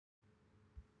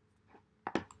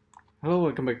Hello,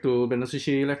 welcome back to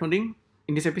Benasushi Live Noding.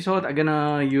 In this episode, I'm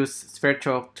gonna use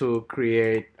Sverchok to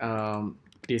create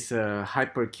these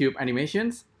HyperCube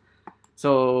animations.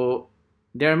 So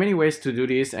there are many ways to do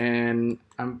this, and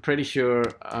I'm pretty sure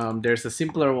there's a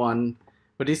simpler one,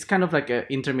 but it's kind of like an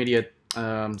intermediate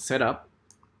setup.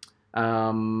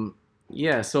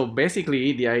 Yeah, so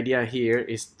basically the idea here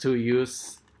is to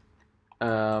use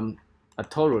a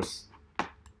torus.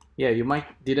 Yeah, you might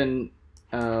didn't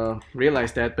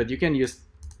realize that, but you can use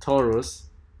torus,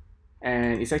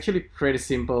 and it's actually pretty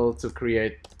simple to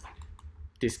create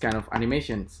this kind of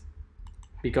animations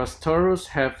because torus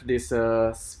have this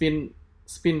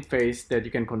spin phase that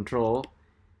you can control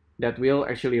that will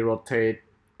actually rotate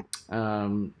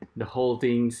the whole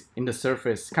things in the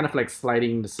surface, kind of like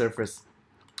sliding the surface.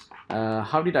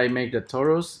 How did I make the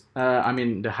torus? I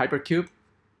mean the hypercube.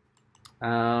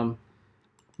 Um,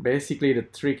 Basically, the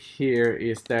trick here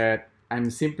is that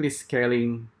I'm simply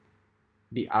scaling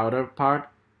the outer part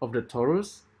of the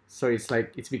torus, so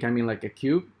it's becoming like a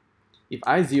cube. If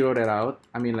I zero that out,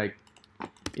 I mean like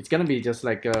it's gonna be just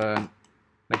like a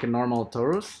normal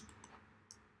torus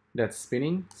that's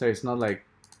spinning, so it's not like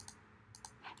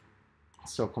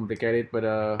so complicated.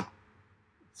 But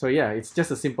so yeah, it's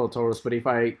just a simple torus. But if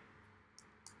I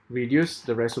reduce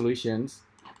the resolutions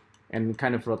and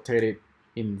kind of rotate it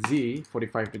in Z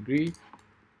 45 degree,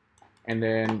 and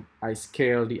then I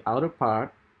scale the outer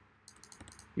part,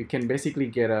 you can basically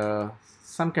get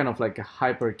some kind of like a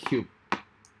hypercube,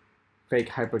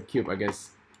 fake hypercube, I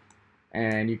guess,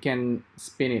 and you can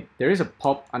spin it. There is a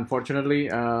pop, unfortunately,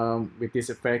 with this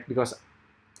effect, because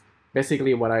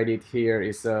basically what I did here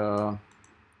is I'm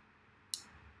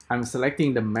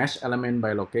selecting the mesh element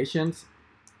by locations,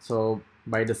 so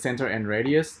by the center and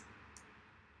radius,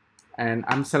 and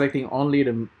I'm selecting only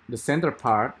the center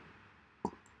part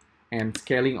and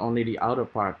scaling only the outer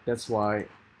part. That's why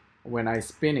when I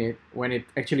spin it, when it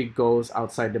actually goes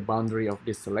outside the boundary of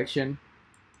this selection,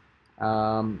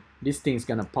 this thing's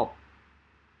gonna pop.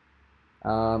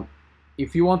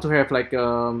 If you want to have like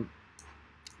the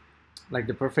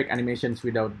perfect animations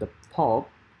without the pop,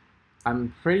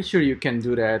 I'm pretty sure you can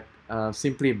do that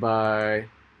simply by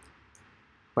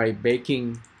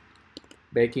baking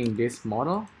this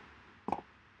model,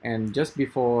 and just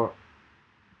before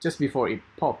it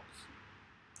pops,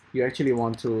 you actually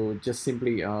want to just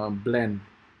simply blend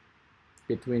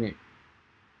between it.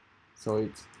 So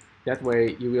it's that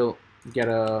way you will get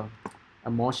a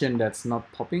motion that's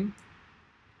not popping.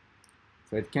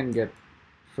 So it can get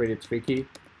pretty tricky.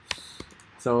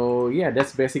 So yeah,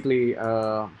 that's basically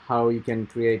how you can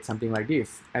create something like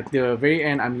this. At the very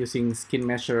end, I'm using skin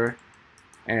mesher,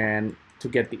 and to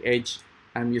get the edge,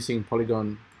 I'm using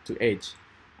polygon to edge.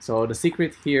 So the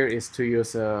secret here is to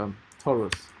use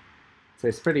torus. So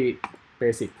it's pretty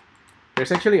basic.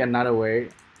 There's actually another way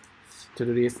to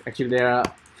do this. Actually, there are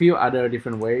a few other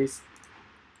different ways.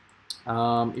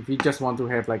 If you just want to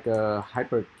have like a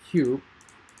hypercube,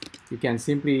 you can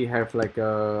simply have like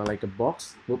a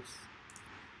box. Whoops,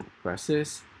 press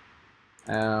this.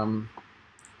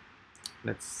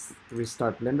 Let's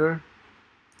restart Blender.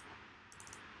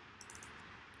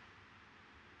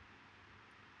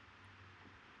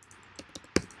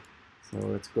 So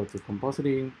let's go to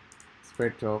compositing,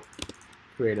 Sverchok,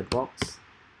 create a box,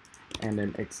 and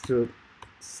then extrude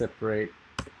separate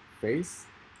face.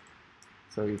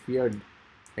 So if we are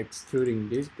extruding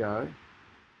this guy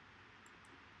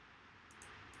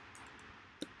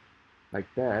like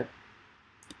that,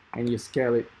 and you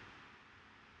scale it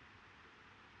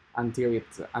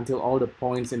until all the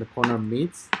points in the corner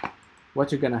meets, what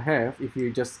you're gonna have if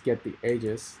you just get the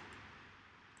edges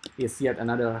is yet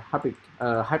another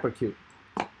hypercube.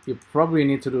 You probably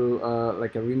need to do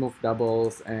like a remove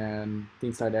doubles and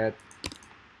things like that,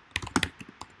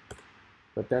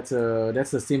 but that's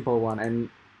a simple one, and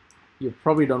you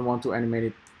probably don't want to animate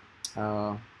it.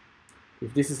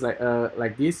 If this is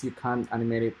like this, you can't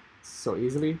animate it so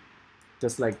easily,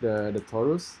 just like the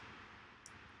torus.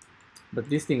 But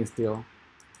this thing is still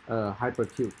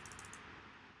hypercube.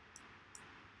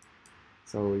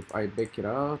 So if I bake it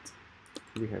out,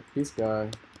 we have this guy.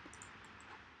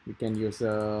 We can use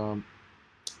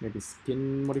maybe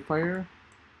skin modifier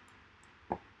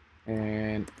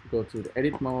and go to the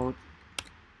edit mode,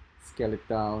 scale it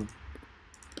down.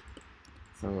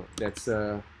 So that's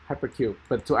a hypercube.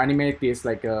 But to animate this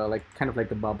like kind of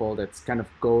like a bubble that's kind of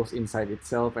goes inside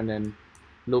itself and then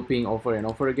looping over and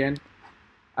over again,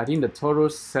 I think the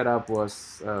torus setup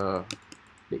was the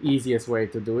easiest way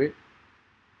to do it.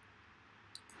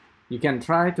 You can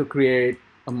try to create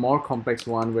a more complex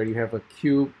one where you have a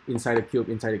cube inside a cube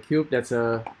inside a cube.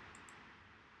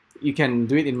 you can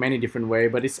do it in many different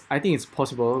ways, but I think it's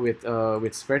possible with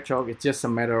Sverchok. It's just a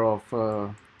matter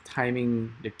of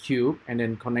timing the cube and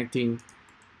then connecting,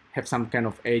 have some kind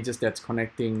of edges that's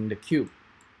connecting the cube.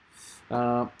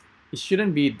 It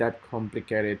shouldn't be that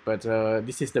complicated, but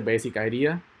this is the basic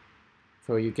idea.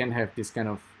 So you can have this kind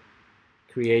of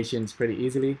creations pretty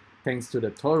easily thanks to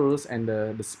the torus and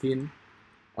the spin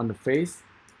on the face.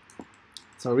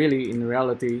 So really, in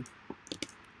reality,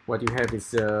 what you have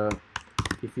is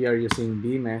if you are using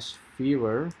B-Mesh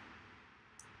Viewer,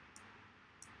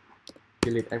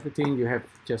 delete everything, you have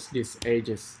just these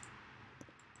edges,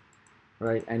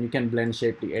 right? And you can blend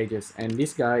shape the edges. And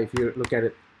this guy, if you look at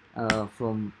it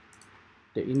from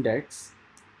the index,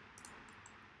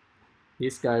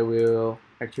 this guy will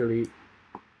actually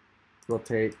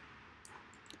rotate.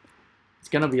 It's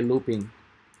gonna be looping.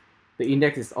 The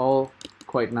index is all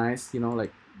quite nice, you know,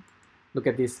 like look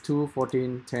at this 2,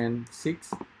 14, 10,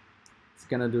 6. It's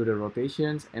gonna do the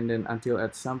rotations, and then until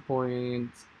at some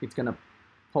point it's gonna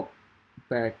pop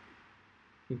back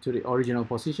into the original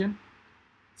position.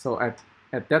 So at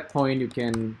that point you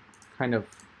can kind of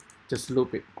just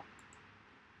loop it.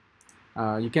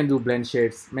 You can do blend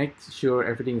shapes, make sure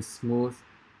everything is smooth.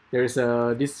 There's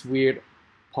this weird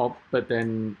pop, but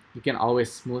then you can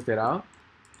always smooth it out.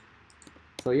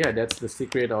 So yeah, that's the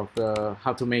secret of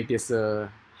how to make this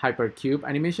HyperCube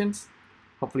animations.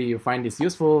 Hopefully you find this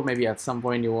useful. Maybe at some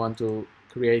point you want to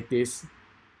create this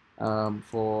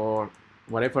for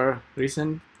whatever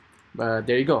reason. But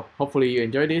there you go. Hopefully you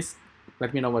enjoy this.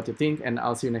 Let me know what you think, and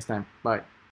I'll see you next time. Bye.